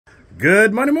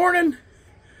Good Monday morning,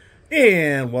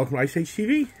 and welcome to Ice Age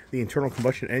TV, the internal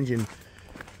combustion engine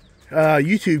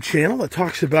YouTube channel that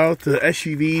talks about the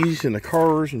SUVs and the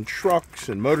cars and trucks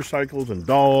and motorcycles and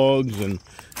dogs and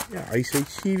Ice Age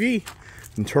TV,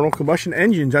 internal combustion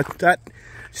engines. That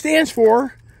stands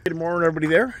for. Good morning, everybody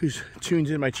there who's tuned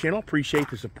in my channel.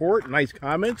 Appreciate the support, nice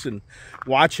comments, and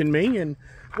watching me. And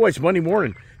boy, it's Monday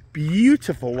morning.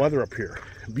 Beautiful weather up here.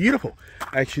 Beautiful.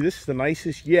 Actually, this is the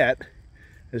nicest yet,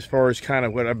 as far as kind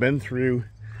of what I've been through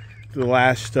the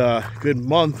last good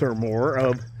month or more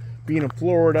of being in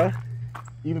Florida,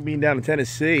 even being down in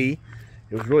Tennessee.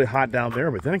 It was really hot down there,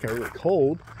 but then it got really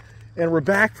cold. And we're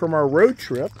back from our road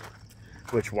trip,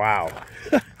 which, wow.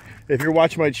 If you're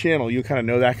watching my channel, you'll kind of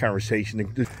know that conversation.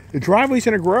 The driveway's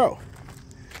going to grow.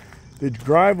 The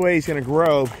driveway's going to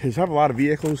grow because I have a lot of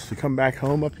vehicles to come back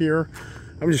home up here.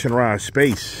 I'm just going to run out of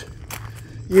space.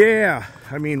 Yeah,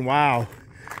 I mean, wow.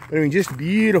 I mean, just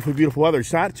beautiful, beautiful weather.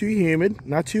 It's not too humid,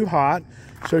 not too hot.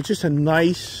 So it's just a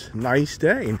nice, nice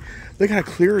day. And look how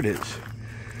clear it is.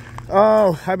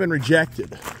 Oh, I've been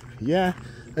rejected. Yeah,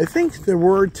 I think the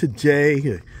word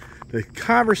today, the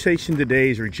conversation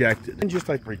today is rejected. And just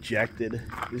like rejected.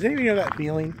 Does anybody know that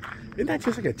feeling? Isn't that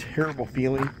just like a terrible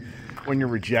feeling when you're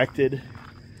rejected?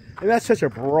 And that's such a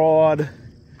broad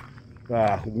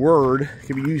word. It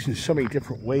can be used in so many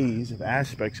different ways of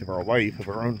aspects of our life, of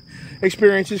our own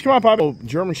experiences. Come on, pup. Oh,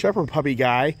 German Shepherd puppy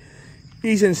guy.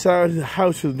 He's inside the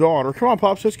house with the daughter. Come on,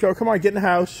 pups. Let's go. Come on, get in the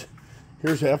house.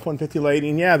 Here's the F-150 lady.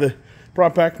 And yeah,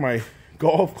 brought back my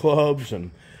golf clubs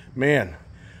and, man,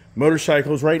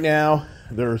 motorcycles. Right now,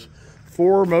 there's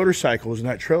 4 motorcycles in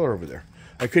that trailer over there.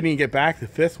 I couldn't even get back the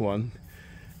 5th one.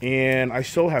 And I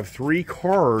still have 3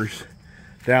 cars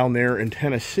down there in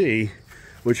Tennessee,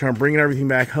 which I'm bringing everything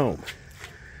back home.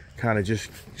 Kind of just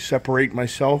separate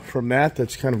myself from that.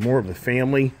 That's kind of more of the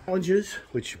family challenges,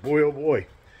 which, boy, oh boy,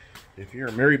 if you're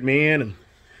a married man and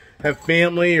have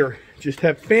family or just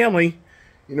have family,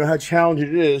 you know how challenging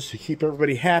it is to keep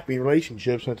everybody happy in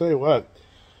relationships. And I tell you what,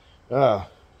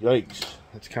 yikes.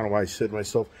 That's kind of why I said to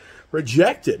myself,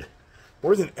 rejected.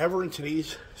 More than ever in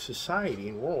today's society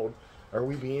and world, are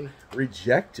we being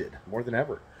rejected more than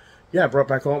ever? Yeah, I brought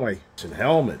back all my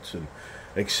helmets and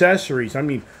accessories. I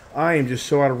mean, I am just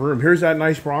so out of room. Here's that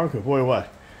nice Bronco. Boy,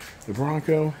 what? The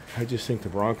Bronco, I just think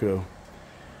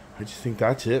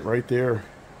that's it right there.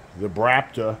 The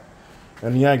Brapta.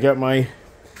 And yeah, I got my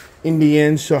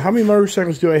Indians. So how many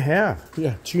motorcycles do I have?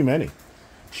 Yeah, too many.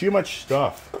 Too much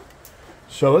stuff.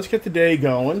 So let's get the day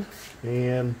going.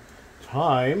 And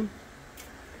time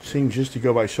seems just to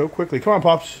go by so quickly. Come on,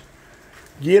 pups.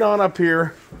 Get on up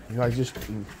here. You know, I just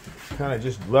kind of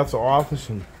just left the office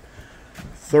and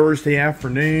Thursday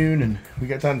afternoon, and we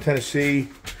got down to Tennessee.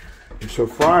 And so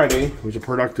Friday was a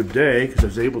productive day because I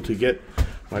was able to get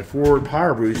my Ford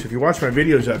Power Boost. If you watch my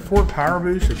videos, that Ford Power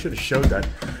Boost, I should have showed that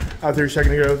out there a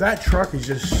second ago. That truck is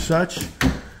just such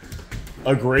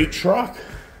a great truck.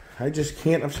 I just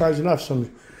can't emphasize enough.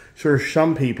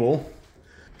 Some people,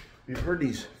 you've heard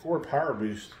these Ford Power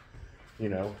Boost, you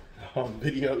know,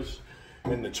 videos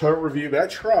in the tow review. That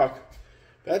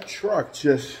truck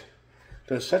just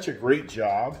does such a great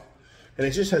job, and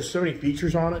it just has so many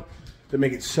features on it that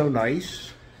make it so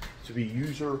nice to be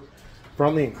user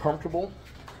friendly and comfortable.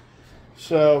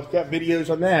 So got videos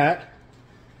on that.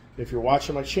 If you're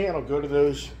watching my channel, go to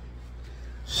those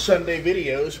Sunday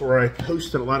videos where I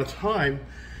posted a lot of time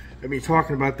of me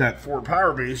talking about that Ford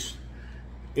Power Boost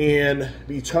and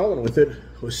me towing with it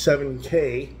with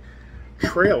 7K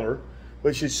trailer,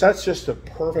 which is that's just a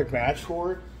perfect match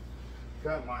for it.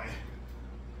 Got my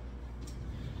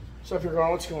stuff here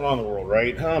going. What's going on in the world,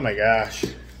 right? Oh my gosh.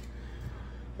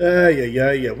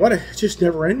 Yeah. What it's just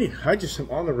never ending. I just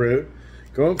am on the road,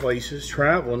 going places,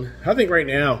 traveling. I think right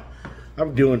now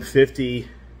I'm doing 50,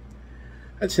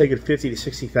 I'd say good 50 to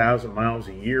 60,000 miles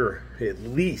a year at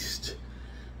least.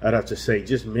 I'd have to say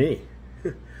just me.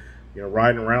 You know,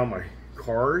 riding around my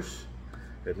cars,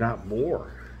 if not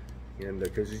more. And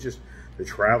because it's just the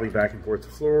traveling back and forth to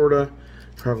Florida,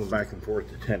 traveling back and forth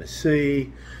to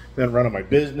Tennessee, then running my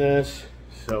business.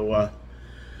 So,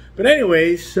 but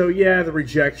anyways, so yeah, the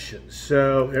rejection.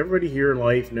 So everybody here in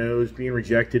life knows being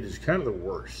rejected is kind of the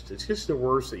worst. It's just the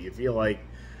worst that you feel like,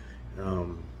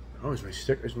 oh, is my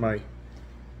sticker, is my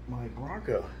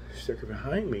Bronco sticker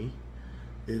behind me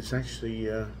is actually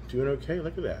doing okay.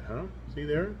 Look at that, huh? See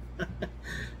there?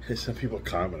 Some people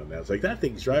comment on that. It's like, that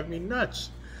thing's driving me nuts.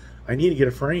 I need to get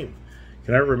a frame.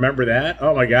 Can I remember that?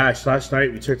 Oh my gosh, last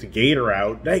night we took the Gator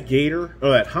out. That Gator,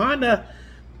 oh, that Honda.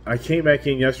 I came back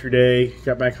in yesterday,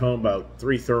 got back home about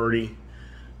 3:30.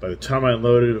 By the time I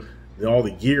unloaded all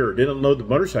the gear, didn't unload the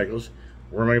motorcycles,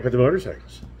 where am I going to put the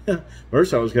motorcycles?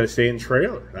 Motorcycles got to stay in the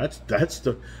trailer. That's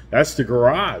the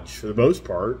garage for the most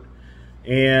part.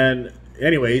 And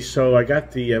anyway, so I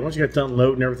got the once I got done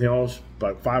loading everything else,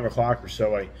 about 5 o'clock or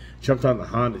so, I jumped on the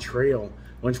Honda Trail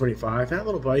 125. That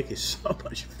little bike is so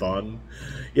much fun.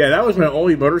 Yeah, that was my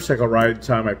only motorcycle ride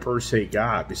time I per se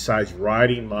got, besides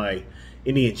riding my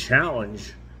Indian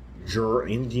Challenger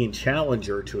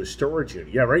to a storage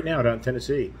unit. Yeah, right now down in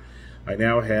Tennessee, I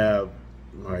now have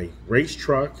my race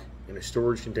truck in a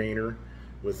storage container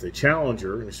with the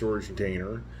Challenger in a storage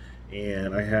container,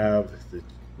 and I have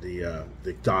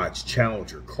the Dodge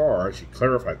Challenger car. I should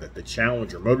clarify that the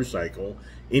Challenger motorcycle,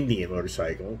 Indian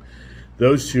motorcycle,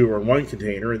 those two are in one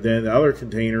container, and then the other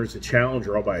container is the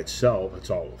Challenger all by itself. That's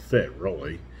all it will fit,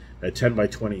 really. A 10 by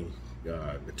 20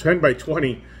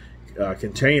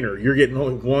 container. You're getting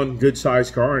only one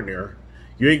good-sized car in there.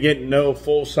 You ain't getting no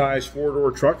full-size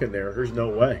four-door truck in there. There's no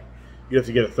way. You have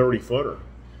to get a 30-footer.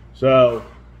 So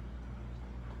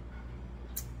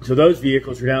those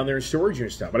vehicles are down there in storage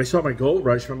units now. But I saw my Gold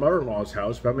Rush from my mother-in-law's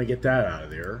house, but I'm going to get that out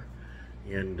of there.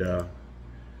 And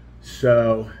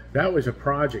so that was a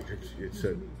project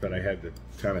that I had to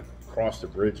kind of cross the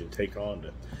bridge and take on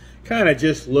to kind of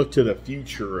just look to the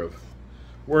future of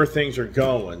where things are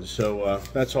going. So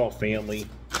that's all family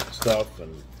stuff,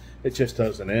 and it just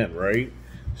doesn't end, right?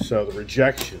 So the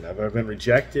rejection. Have I been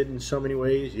rejected in so many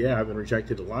ways? Yeah, I've been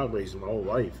rejected in a lot of ways in my whole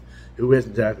life. Who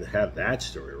hasn't had to have that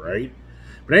story, right?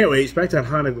 But anyways, back to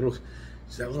that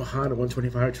little Honda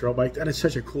 125 trail bike. That is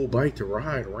such a cool bike to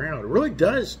ride around. It really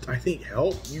does, I think,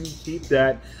 help you keep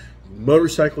that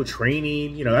motorcycle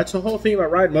training. You know, that's the whole thing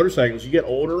about riding motorcycles. You get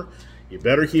older, you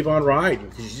better keep on riding,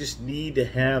 because you just need to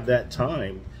have that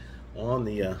time on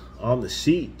the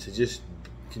seat to just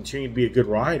continue to be a good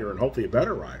rider and hopefully a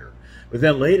better rider. But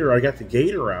then later, I got the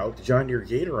Gator out, the John Deere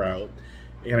Gator out,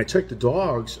 and I took the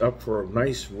dogs up for a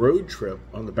nice road trip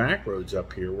on the back roads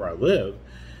up here where I live,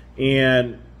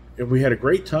 and we had a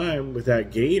great time with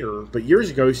that Gator. But years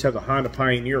ago, we used to have the Honda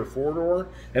Pioneer 4-door,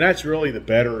 and that's really the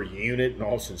better unit in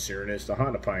all sincereness. The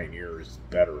Honda Pioneer is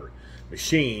the better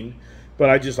machine, but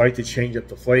I just like to change up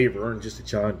the flavor, and just a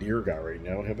John Deere guy right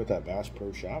now. How about that Bass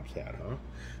Pro Shops hat, huh?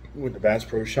 With the Bass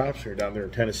Pro Shops, we're down there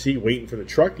in Tennessee waiting for the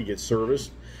truck to get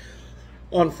serviced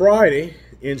on Friday.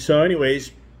 And so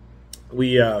anyways,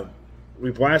 we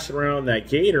blasted around that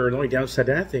Gator, and the only downside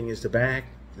to that thing is the back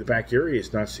area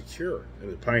is not secure.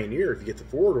 And the Pioneer, if you get the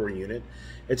 4-door unit,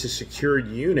 it's a secured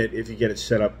unit if you get it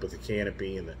set up with the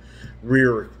canopy and the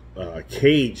rear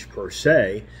cage per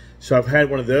se. So I've had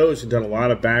one of those and done a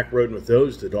lot of back roading with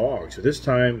those, the dogs. So this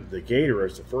time, the Gator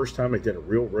is the first time I did a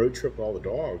real road trip with all the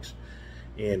dogs.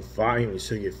 And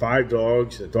so you get 5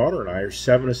 dogs, the daughter and I, or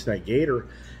 7 of us in that Gator,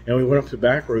 and we went up the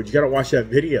back road. You got to watch that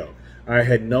video. I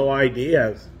had no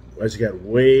idea as I got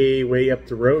way, way up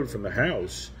the road from the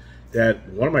house that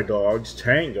one of my dogs,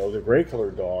 Tango, the gray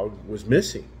colored dog, was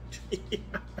missing.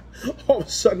 All of a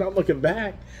sudden, I'm looking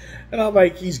back, and I'm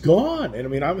like, he's gone. And I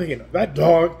mean, I'm thinking, that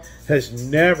dog has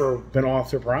never been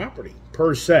off their property,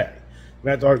 per se.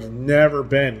 That dog's never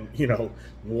been,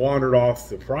 wandered off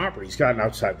the property. He's gotten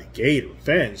outside the gate or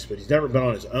fence, but he's never been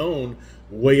on his own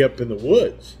way up in the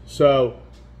woods. So,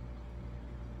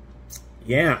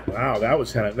 yeah, wow, that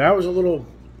was a little,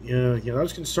 that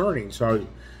was concerning. So I was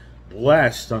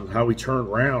blessed on how we turned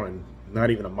around, and not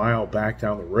even a mile back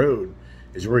down the road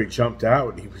is where he jumped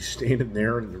out, and he was standing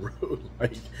there in the road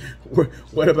like,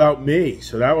 what about me?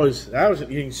 So that was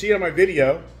you can see it on my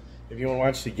video if you want to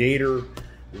watch the Gator,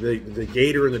 the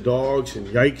Gator and the dogs, and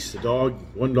yikes,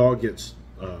 one dog gets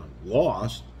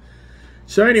lost.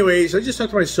 So anyways, I just thought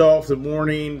to myself, the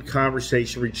morning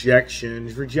conversation, rejection,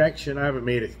 I haven't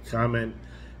made a comment,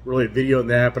 really a video on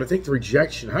that, but I think the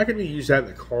rejection, how can we use that in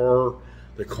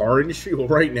the car industry? Well,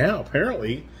 right now,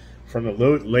 apparently, from the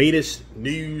latest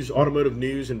news, automotive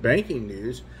news and banking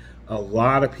news, a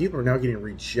lot of people are now getting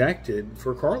rejected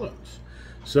for car loans.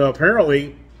 So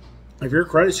apparently, if your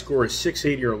credit score is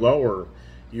 680 or lower,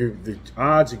 the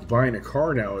odds of buying a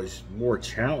car now is more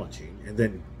challenging, and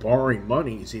then borrowing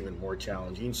money is even more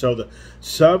challenging. So the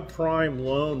subprime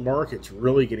loan market's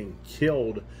really getting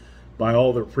killed by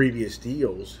all their previous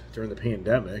deals during the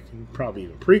pandemic, and probably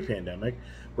even pre-pandemic,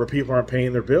 where people aren't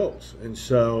paying their bills. And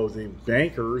so the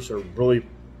bankers are really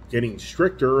getting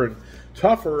stricter and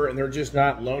tougher, and they're just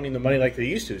not loaning the money like they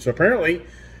used to. So apparently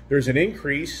there's an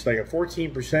increase, like a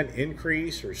 14%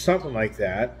 increase or something like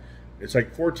that. It's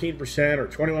like 14% or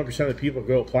 21% of the people who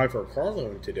go apply for a car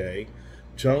loan today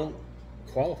don't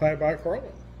qualify to buy a car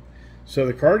loan. So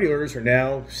the car dealers are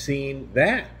now seeing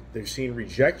that. They're seeing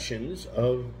rejections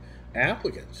of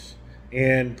applicants.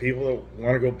 And people that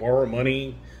want to go borrow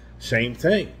money same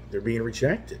thing. They're being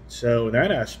rejected. So in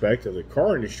that aspect of the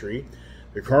car industry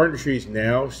is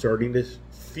now starting to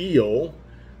feel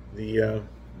the,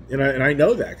 and I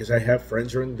know that because I have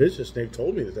friends who are in business, and they've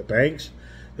told me that the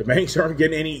banks aren't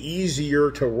getting any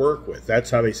easier to work with. That's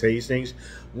how they say these things.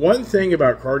 One thing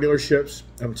about car dealerships,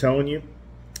 I'm telling you,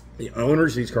 the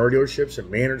owners of these car dealerships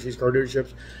and managers of these car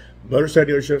dealerships,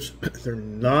 motorcycle dealerships, they're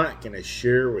not going to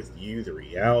share with you the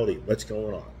reality of what's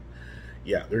going on.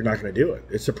 Yeah, they're not going to do it.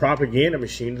 It's a propaganda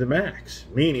machine to the max,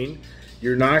 meaning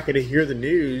you're not going to hear the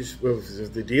news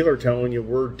of the dealer telling you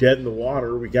we're dead in the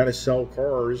water, we got to sell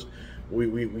cars,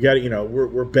 we got to,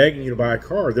 we're begging you to buy a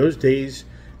car. Those days,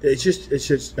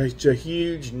 it's a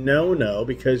huge no-no,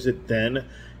 because it then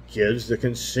gives the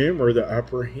consumer the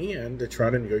upper hand to try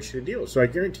to negotiate a deal. So I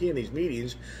guarantee in these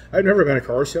meetings, I've never been a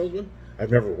car salesman. I've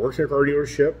never worked at a car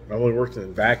dealership. I only worked in the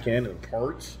back end and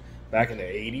parts back in the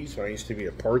 80s. When I used to be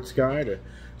a parts guy to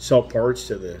sell parts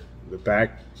to the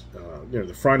back,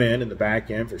 the front end and the back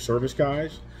end for service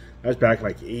guys. That was back in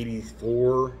like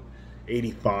 84,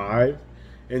 85.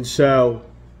 And so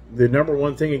the number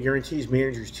one thing I guarantee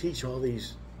managers teach all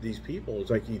these people is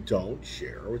like, you don't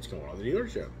share what's going on in the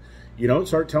dealership. You don't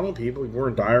start telling people we're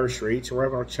in dire straits and we're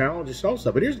having a challenge to sell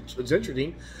stuff. But here's what's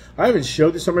interesting. I haven't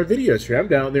showed this on my videos. I'm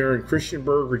down there in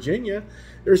Christiansburg, Virginia.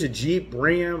 There's a Jeep,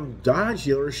 Ram, Dodge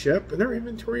dealership, and their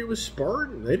inventory was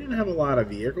Spartan. They didn't have a lot of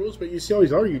vehicles, but you see all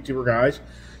these other YouTuber guys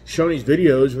showing these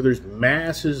videos where there's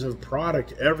masses of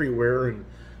product everywhere, and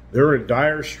they're in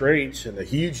dire straits, and the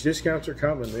huge discounts are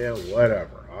coming. Yeah,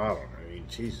 whatever. I don't know. I mean,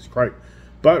 Jesus Christ.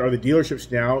 But are the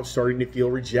dealerships now starting to feel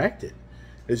rejected?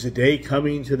 Is the day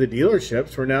coming to the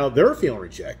dealerships where now they're feeling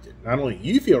rejected? Not only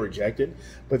you feel rejected,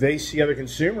 but they see other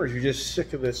consumers who are just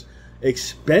sick of this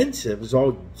expensive as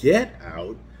all get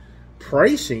out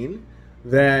pricing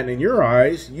that in your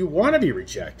eyes you want to be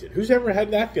rejected. Who's ever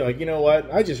had that feeling? You know what?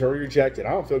 I just heard rejected. I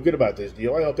don't feel good about this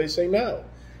deal. I hope they say no.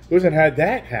 Who hasn't had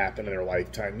that happen in their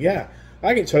lifetime? Yeah,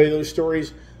 I can tell you those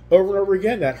stories over and over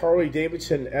again. That Harley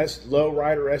Davidson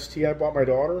Lowrider ST I bought my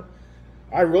daughter,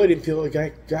 I really didn't feel like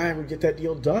the guy would get that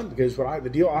deal done, because the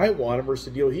deal I wanted versus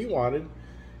the deal he wanted,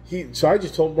 so I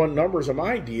just told him run numbers on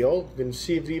my deal and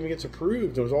see if it even gets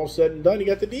approved. It was all said and done. He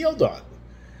got the deal done.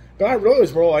 But I really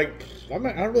was more like, I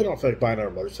really don't feel like buying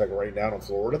another motorcycle right now in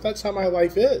Florida. That's how my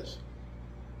life is.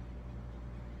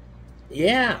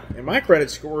 Yeah, and my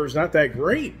credit score is not that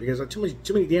great because I have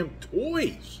too many damn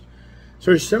toys.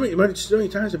 So there's so many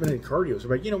times I've been in car deals.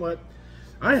 I'm like, you know what?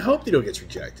 I hope the deal gets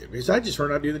rejected because I just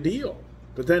learned how to do the deal.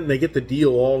 But then they get the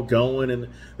deal all going, and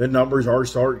the numbers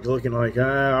start looking like,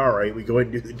 all right, we go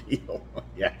ahead and do the deal.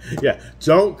 yeah.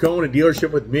 Don't go in a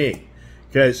dealership with me,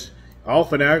 because I'll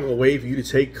finagle a way for you to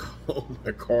take home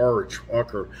a car or a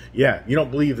truck. You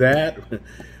don't believe that?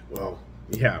 Well,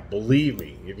 yeah, believe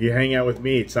me. If you hang out with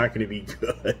me, it's not going to be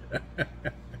good.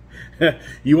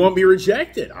 You won't be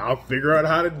rejected. I'll figure out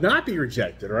how to not be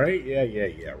rejected, right?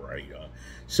 Yeah, right.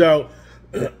 So,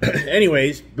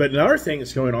 anyways, but another thing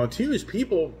that's going on too is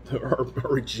people are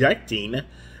rejecting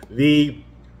the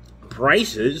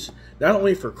prices not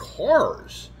only for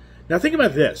cars. Now think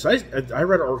about this. I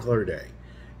read an article the other day,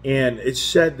 and it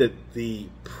said that the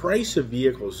price of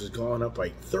vehicles has gone up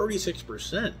like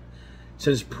 36%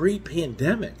 since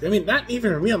pre-pandemic. I mean, not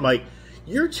even for me. I'm like,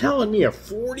 you're telling me a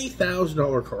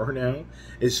 $40,000 car now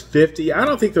is $50,000? I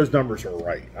don't think those numbers are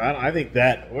right. I think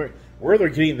that where they're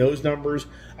getting those numbers,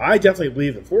 I definitely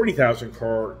believe the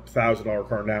 $40,000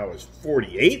 car now is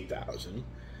 $48,000.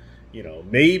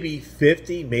 Maybe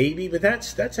 50, maybe, but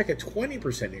that's like a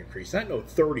 20% increase, not no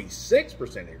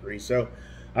 36% increase. So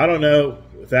I don't know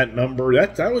if that number,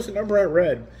 that was the number I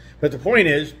read. But the point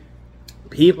is,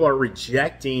 people are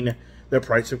rejecting the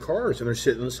price of cars, and they're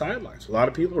sitting on the sidelines. A lot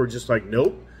of people are just like,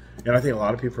 nope. And I think a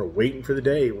lot of people are waiting for the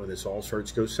day when this all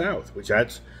starts to go south, which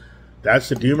that's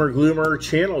the doomer gloomer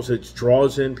channels. It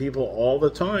draws in people all the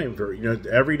time.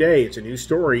 Every day it's a new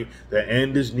story. The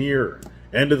end is near.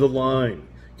 End of the line.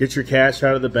 Get your cash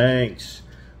out of the banks.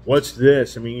 What's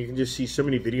this? I mean, you can just see so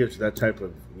many videos of that type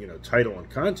of title and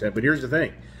content. But here's the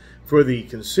thing. For the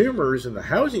consumers and the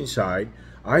housing side,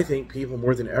 I think people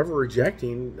more than ever are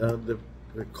rejecting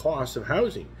the cost of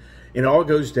housing. And it all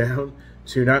goes down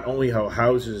to not only how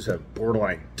houses have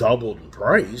borderline doubled in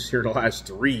price here in the last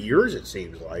 3 years, it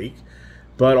seems like,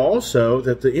 but also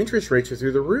that the interest rates are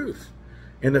through the roof.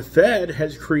 And the Fed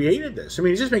has created this. I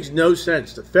mean, it just makes no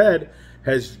sense. The Fed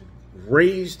has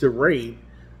raised the rate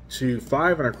to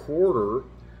 5.25%,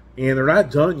 and they're not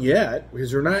done yet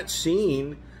because they're not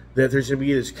seeing that there's going to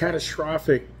be this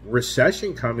catastrophic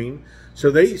recession coming. So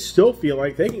they still feel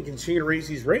like they can continue to raise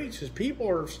these rates because people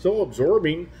are still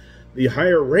absorbing the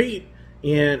higher rate,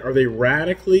 And are they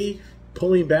radically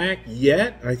pulling back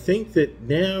yet? I think that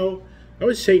now, I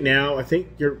would say now, I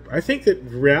think that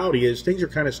the reality is things are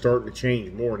kind of starting to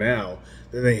change more now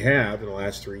than they have in the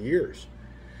last 3 years.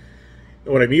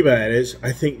 And what I mean by that is,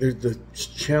 I think the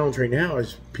challenge right now,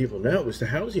 as people know, is the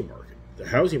housing market. The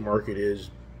housing market is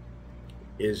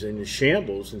in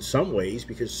shambles in some ways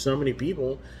because so many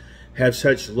people have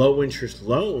such low interest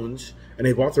loans, and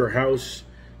they bought their house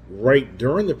right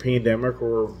during the pandemic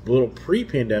or a little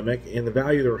pre-pandemic, and the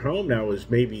value of their home now is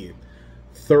maybe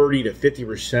 30 to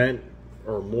 50%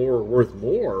 or more worth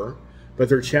more. But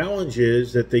their challenge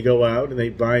is that they go out and they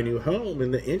buy a new home,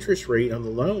 and the interest rate on the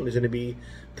loan is going to be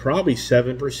probably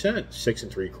 7%,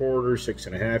 6.75%,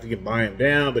 6.5%. You can buy them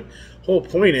down, but the whole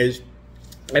point is,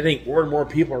 I think more and more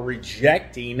people are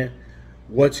rejecting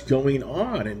what's going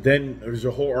on. And then there's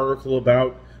a whole article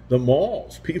about the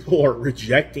malls. People are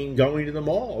rejecting going to the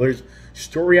mall. There's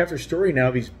story after story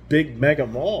now, these big mega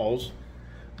malls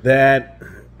that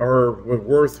are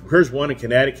worth, here's one in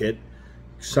Connecticut,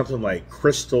 something like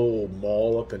Crystal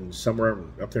Mall somewhere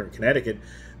up there in Connecticut,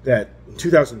 that in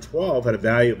 2012 had a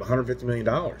value of $150 million.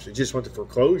 It just went to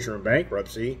foreclosure and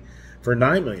bankruptcy for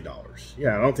 $9 million.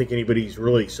 Yeah, I don't think anybody's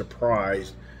really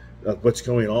surprised of what's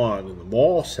going on in the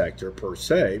mall sector per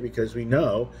se, because we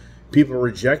know people are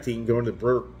rejecting going to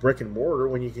brick and mortar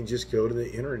when you can just go to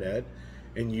the internet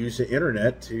and use the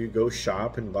internet to go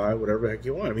shop and buy whatever the heck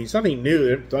you want. I mean, it's nothing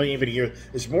new. Don't even hear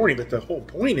this morning, but the whole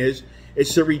point is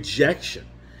it's the rejection.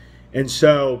 And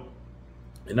so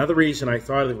another reason I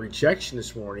thought of the rejection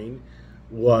this morning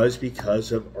was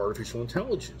because of artificial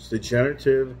intelligence, the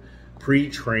generative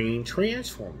pre-trained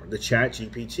transformer, the Chat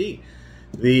GPT.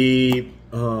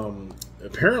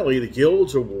 Apparently the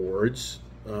Guilds Awards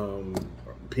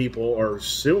people are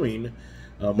suing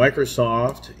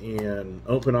Microsoft and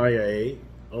OpenAI,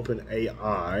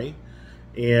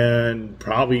 and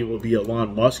probably will be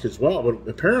Elon Musk as well. But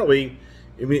apparently,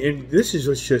 I mean, and this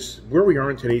is just where we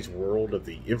are in today's world of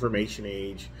the information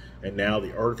age and now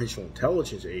the artificial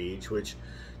intelligence age, which,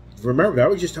 remember, that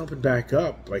was just opened back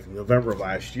up like November of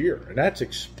last year. And that's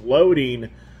exploding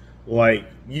like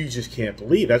you just can't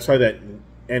believe. That's why that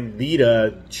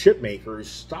NVIDIA chip maker's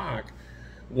stock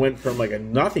went from like a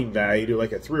nothing value to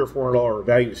like a $300 or $400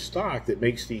 value stock that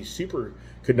makes these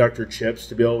superconductor chips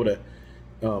to be able to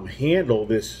handle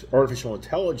this artificial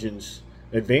intelligence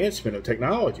advancement of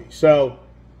technology. So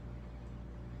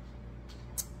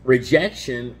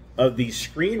rejection of these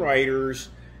screenwriters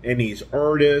and these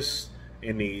artists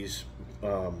and these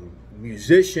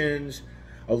musicians,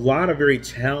 a lot of very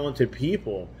talented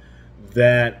people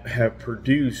that have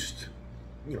produced,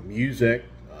 music,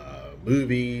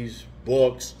 movies,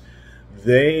 books,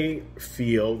 they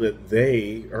feel that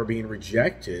they are being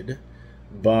rejected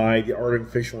by the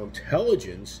artificial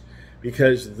intelligence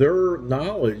because their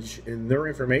knowledge and their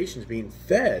information is being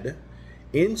fed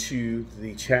into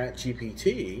the Chat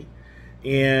GPT,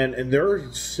 and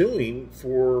they're suing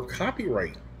for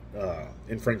copyright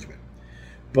infringement.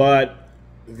 But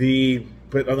on the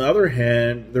other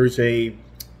hand, there's I'm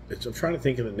trying to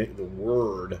think of the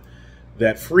word,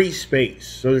 that free space.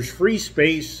 So there's free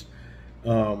space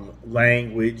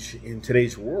language in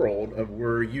today's world of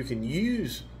where you can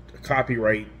use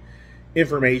copyright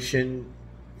information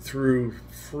through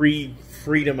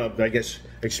freedom of, I guess,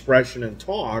 expression and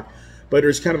talk, but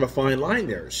there's kind of a fine line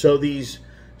there. So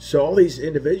all these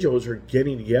individuals are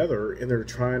getting together and they're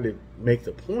trying to make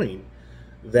the point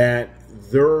that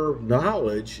their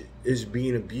knowledge is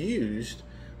being abused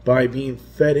by being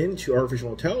fed into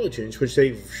artificial intelligence, which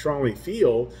they strongly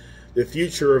feel the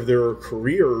future of their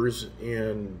careers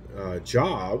and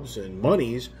jobs and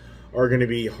monies are going to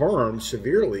be harmed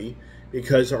severely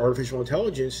because artificial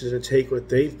intelligence is going to take what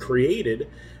they've created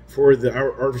for the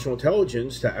artificial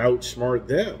intelligence to outsmart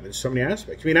them in so many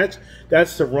aspects. I mean,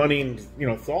 that's the running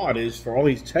thought is for all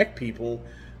these tech people.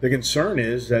 The concern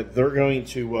is that they're going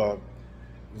to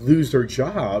lose their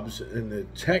jobs in the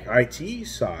tech IT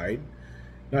side.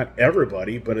 Not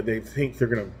everybody, but they think they're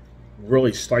going to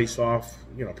really slice off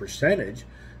percentage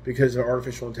because the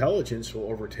artificial intelligence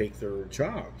will overtake their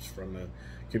jobs from the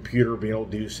computer being able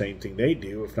to do the same thing they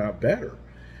do, if not better.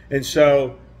 And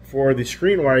so for the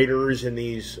screenwriters and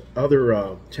these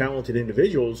other talented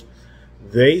individuals,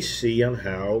 they see on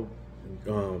how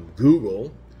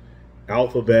Google,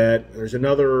 Alphabet, there's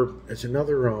another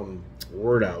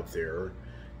word out there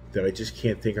that I just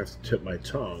can't think off the tip of my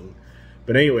tongue.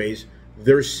 But anyways,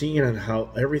 they're seeing on how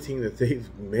everything that they've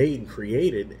made and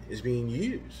created is being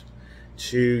used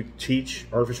to teach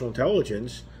artificial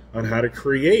intelligence on how to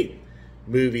create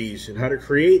movies and how to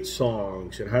create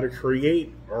songs and how to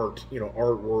create art,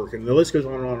 artwork, and the list goes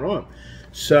on and on and on.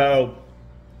 So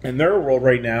in their world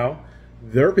right now,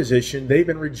 their position, they've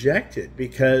been rejected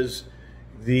because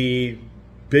the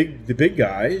big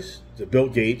guys, the Bill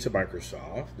Gates of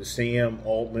Microsoft, the Sam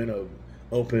Altman of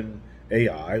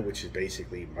OpenAI, which is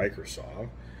basically Microsoft,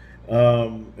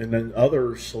 and then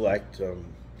other select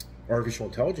artificial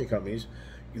intelligence companies,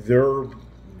 they're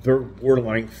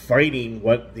borderline fighting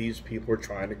what these people are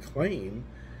trying to claim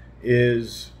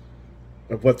is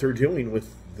of what they're doing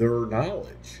with their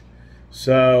knowledge.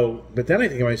 So, but then I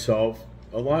think to myself,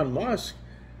 Elon Musk,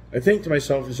 I think to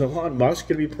myself, is Elon Musk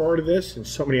going to be part of this in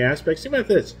so many aspects? Think about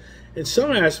this. In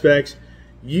some aspects,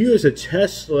 you as a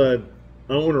Tesla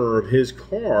owner of his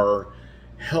car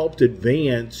helped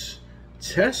advance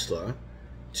Tesla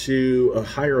to a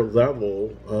higher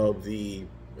level of the,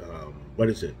 what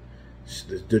is it?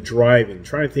 The driving. I'm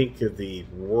trying to think of the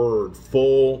word,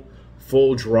 full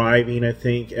driving, I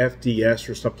think, FDS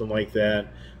or something like that.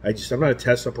 I'm not a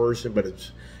Tesla person, but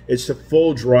it's the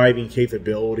full driving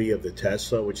capability of the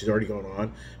Tesla, which is already going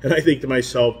on. And I think to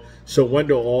myself, so when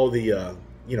do all the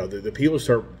the people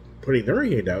start putting their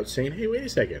hand out saying, hey, wait a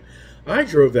second, I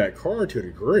drove that car to a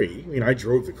degree. I mean, I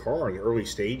drove the car in the early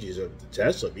stages of the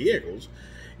Tesla vehicles,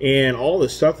 and all the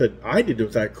stuff that I did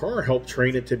with that car helped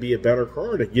train it to be a better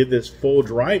car, to give this full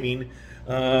driving,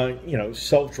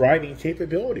 self-driving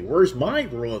capability. Where's my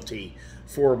royalty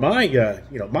for my,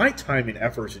 my time and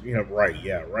efforts? Right,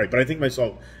 yeah, right. But I think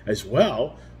myself as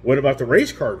well, what about the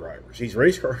race car drivers? These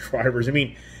race car drivers, I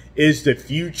mean, is the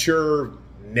future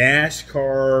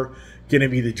NASCAR going to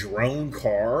be the drone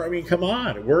car? I mean, come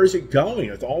on, where is it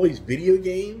going with all these video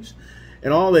games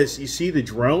and all this? You see the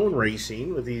drone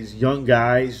racing with these young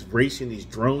guys racing these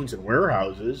drones in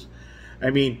warehouses. I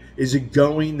mean, is it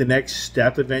going the next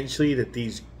step eventually that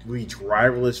these will be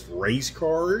driverless race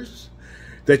cars?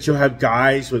 That you'll have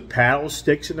guys with paddle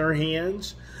sticks in their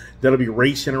hands that'll be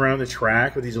racing around the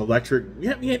track with these electric.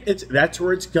 Yeah, that's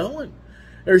where it's going.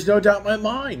 There's no doubt in my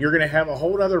mind. You're going to have a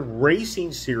whole other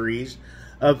racing series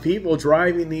of people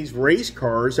driving these race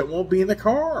cars that won't be in the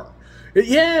car.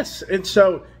 Yes, and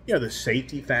so the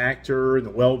safety factor and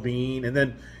the well-being, and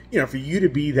then for you to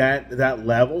be that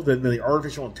level, then the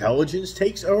artificial intelligence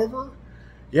takes over.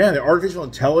 Yeah, the artificial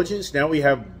intelligence. Now we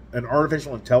have an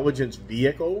artificial intelligence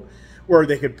vehicle where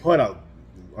they could put a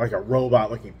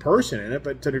robot-looking person in it,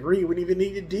 but to a degree you wouldn't even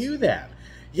need to do that.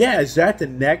 Yeah, is that the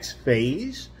next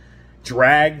phase?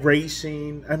 Drag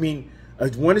racing. I mean,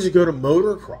 when does it go to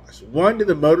motocross? When do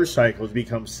the motorcycles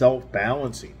become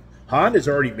self-balancing? Honda's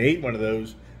already made one of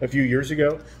those a few years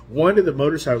ago. When did the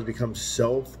motorcycles become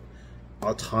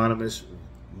autonomous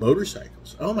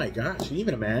motorcycles? Oh my gosh, can you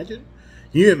even imagine?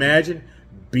 Can you imagine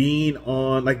being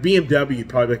on, like BMW,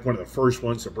 probably like one of the first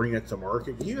ones to bring that to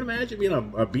market? Can you imagine being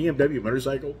on a BMW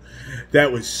motorcycle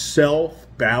that was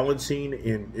self-balancing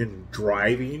in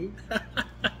driving?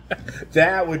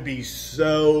 That would be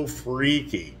so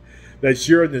freaky, that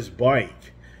you're on this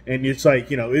bike and it's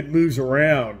like, it moves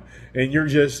around and you're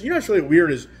just, what's really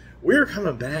weird is we were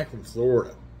coming back from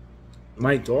Florida.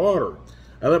 I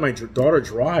let my daughter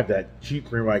drive that Jeep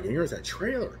Grand Wagoneer with that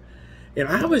trailer. And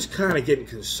I was kind of getting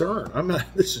concerned.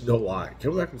 This is no lie.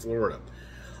 Coming back from Florida,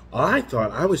 I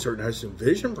thought I was starting to have some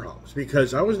vision problems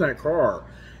because I was in that car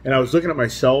and I was looking at my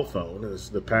cell phone as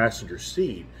the passenger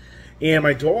seat. And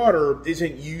my daughter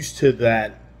isn't used to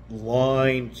that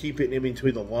line, keep it in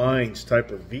between the lines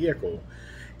type of vehicle.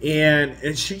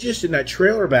 And she just in that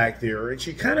trailer back there, and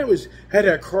she kind of had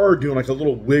that car doing like a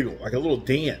little wiggle, like a little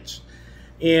dance.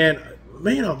 And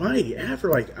man almighty, after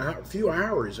like a few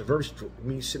hours of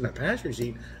me sitting in that passenger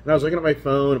seat, and I was looking at my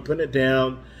phone and putting it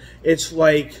down, it's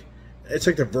like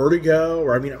the vertigo,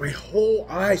 or my whole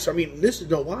eyes. So this is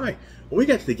no lie. When we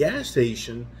got to the gas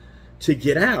station to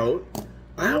get out,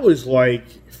 I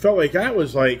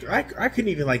couldn't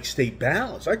even stay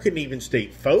balanced. I couldn't even stay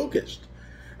focused.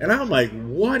 And I'm like,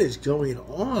 what is going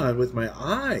on with my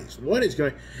eyes? What is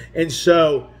going? And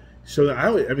so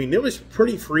it was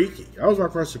pretty freaky. I was walking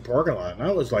across the parking lot, and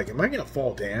I was like, am I going to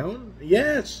fall down?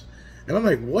 Yes. And I'm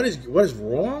like, what is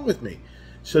wrong with me?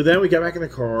 So then we got back in the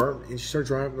car, and she started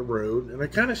driving the road, and I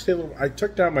kind of I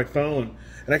took down my phone,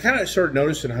 and I kind of started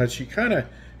noticing how she kind of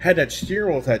had that steering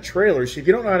wheel with that trailer. So if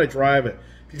you don't know how to drive it,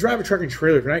 if you drive a truck and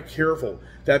trailer, if you're not careful,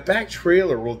 that back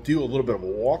trailer will do a little bit of a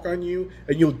walk on you,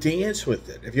 and you'll dance with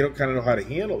it if you don't kind of know how to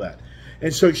handle that.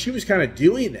 And so she was kind of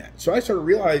doing that. So I started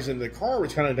realizing the car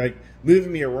was kind of like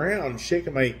moving me around,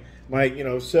 shaking my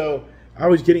so I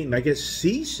was getting, I guess,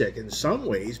 seasick in some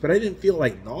ways, but I didn't feel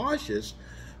like nauseous.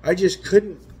 I just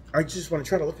couldn't, when I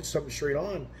tried to look at something straight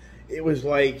on, it was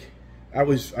like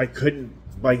I couldn't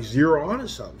zero in on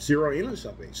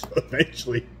something. So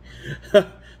eventually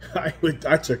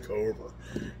I took over.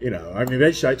 I mean,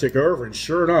 eventually I took over, and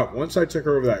sure enough, once I took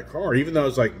over that car, even though I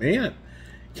was like, man,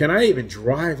 can I even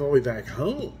drive all the way back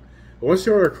home? But once I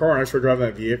took over the car and I started driving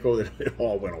that vehicle, it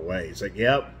all went away. It's like,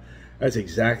 yep, that's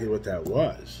exactly what that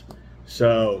was.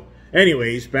 So,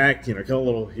 anyways, back, got a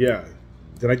little, yeah.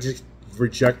 Did I just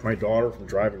reject my daughter from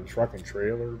driving truck and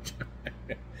trailer?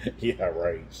 Yeah,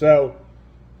 right. So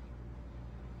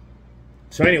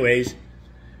anyways,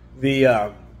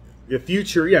 the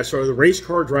future, yeah, so the race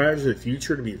car drivers of the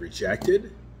future to be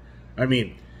rejected? I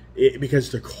mean,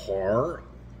 because the car,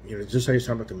 just like I was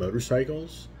talking about the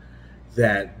motorcycles,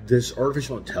 that this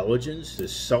artificial intelligence,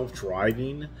 this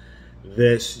self-driving,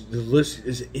 the list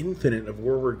is infinite of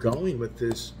where we're going with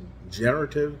this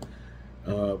generative,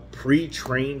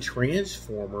 pre-trained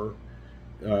transformer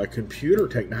computer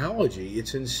technology.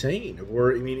 It's insane.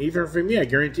 Even for me, I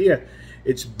guarantee you,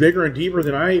 it's bigger and deeper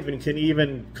than I can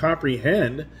even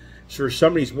comprehend. So if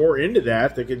somebody's more into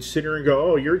that, they can sit here and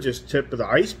go, oh, you're just tip of the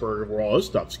iceberg of where all this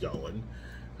stuff's going.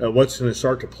 What's going to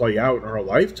start to play out in our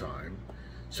lifetime,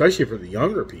 especially for the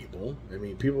younger people. I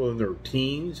mean, people in their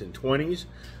teens and 20s,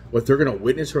 what they're going to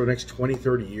witness over the next 20,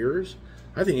 30 years,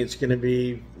 I think it's going to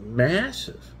be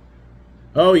massive.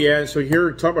 Oh, yeah, so here,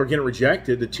 talking about getting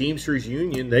rejected, the Teamsters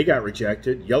Union, they got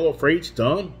rejected. Yellow Freight's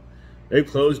done. They've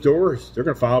closed doors. They're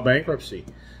going to file bankruptcy.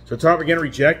 So talking about getting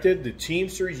rejected, the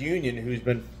Teamsters Union, who's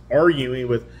been arguing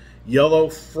with Yellow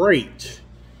Freight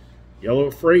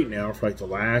now for like the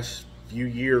last few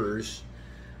years,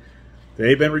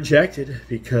 they've been rejected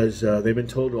because they've been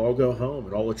told to all go home,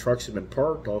 and all the trucks have been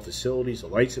parked, all facilities, the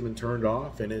lights have been turned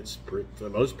off, and it's, for the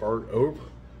most part, over.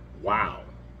 Wow.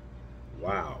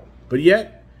 But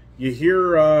yet, you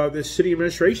hear this city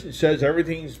administration says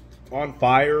everything's on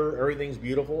fire, everything's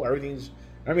beautiful,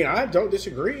 I don't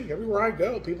disagree. Everywhere I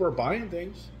go, people are buying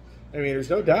things. There's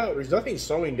no doubt. There's nothing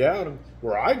slowing down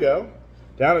where I go.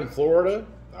 Down in Florida,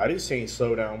 I didn't see any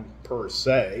slowdown per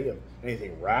se of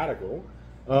anything radical.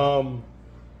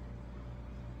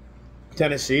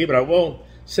 Tennessee, but I will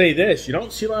say this. You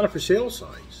don't see a lot of for sale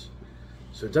signs.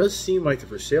 So it does seem like the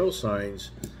for sale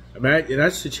signs, and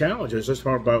that's the challenge. I was just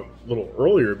talking about a little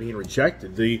earlier, being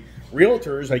rejected. The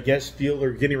realtors, I guess, feel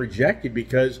they're getting rejected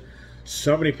because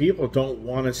so many people don't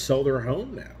want to sell their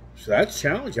home now. So that's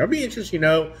challenging. I'd be interested to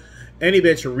know any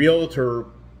bit's a realtor,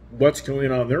 what's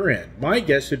going on their end. My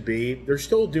guess would be they're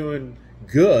still doing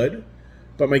good,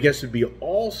 but my guess would be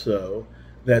also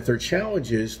that their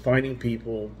challenge is finding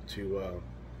people to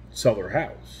sell their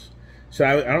house. So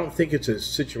I don't think it's a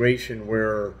situation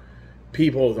where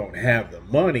people don't have the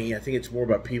money. I think it's more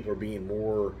about people are being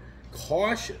more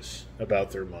cautious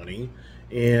about their money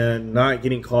and not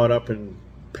getting caught up in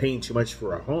paying too much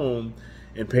for a home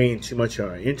and paying too much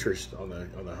interest on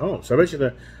the home. So I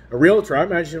imagine a realtor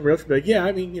would be like, yeah,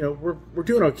 we're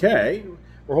doing okay.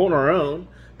 We're holding our own.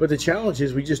 But the challenge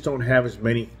is we just don't have as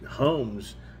many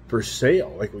homes for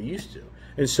sale like we used to.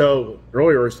 And so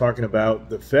earlier I was talking about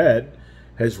the Fed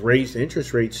has raised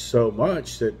interest rates so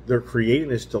much that they're creating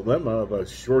this dilemma of a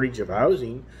shortage of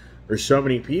housing. There's so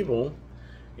many people,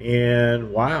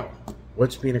 and wow,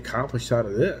 what's being accomplished out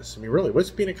of this? Really, what's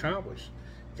being accomplished?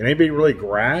 Can anybody really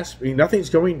grasp? Nothing's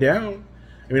going down.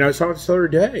 I was talking this other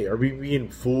day. Are we being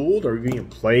fooled? Are we being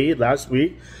played? Last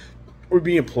week, are we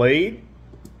being played?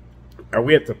 Are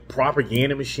we at the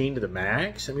propaganda machine to the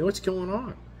max? What's going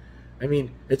on?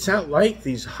 It's not like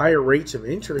these higher rates of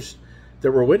interest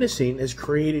that we're witnessing has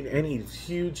created any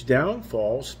huge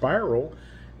downfall spiral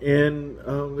in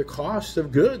the cost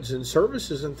of goods and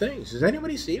services and things. Does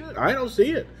anybody see it? I don't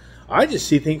see it. I just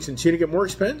see things continue to get more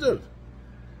expensive.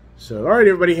 So, all right,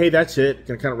 everybody. Hey, that's it.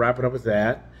 Going to kind of wrap it up with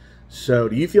that. So,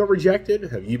 do you feel rejected?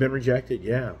 Have you been rejected?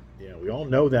 Yeah, we all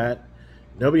know that.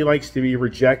 Nobody likes to be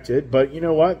rejected, but you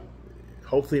know what?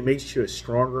 Hopefully it makes you a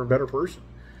stronger and better person.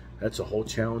 That's the whole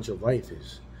challenge of life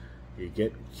is you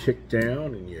get kicked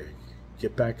down and you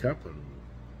get back up and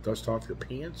dust off your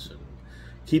pants and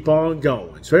keep on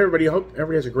going. So everybody, I hope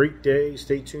everybody has a great day.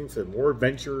 Stay tuned for more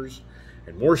adventures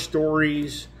and more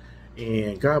stories.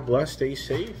 And God bless, stay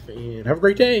safe, and have a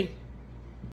great day.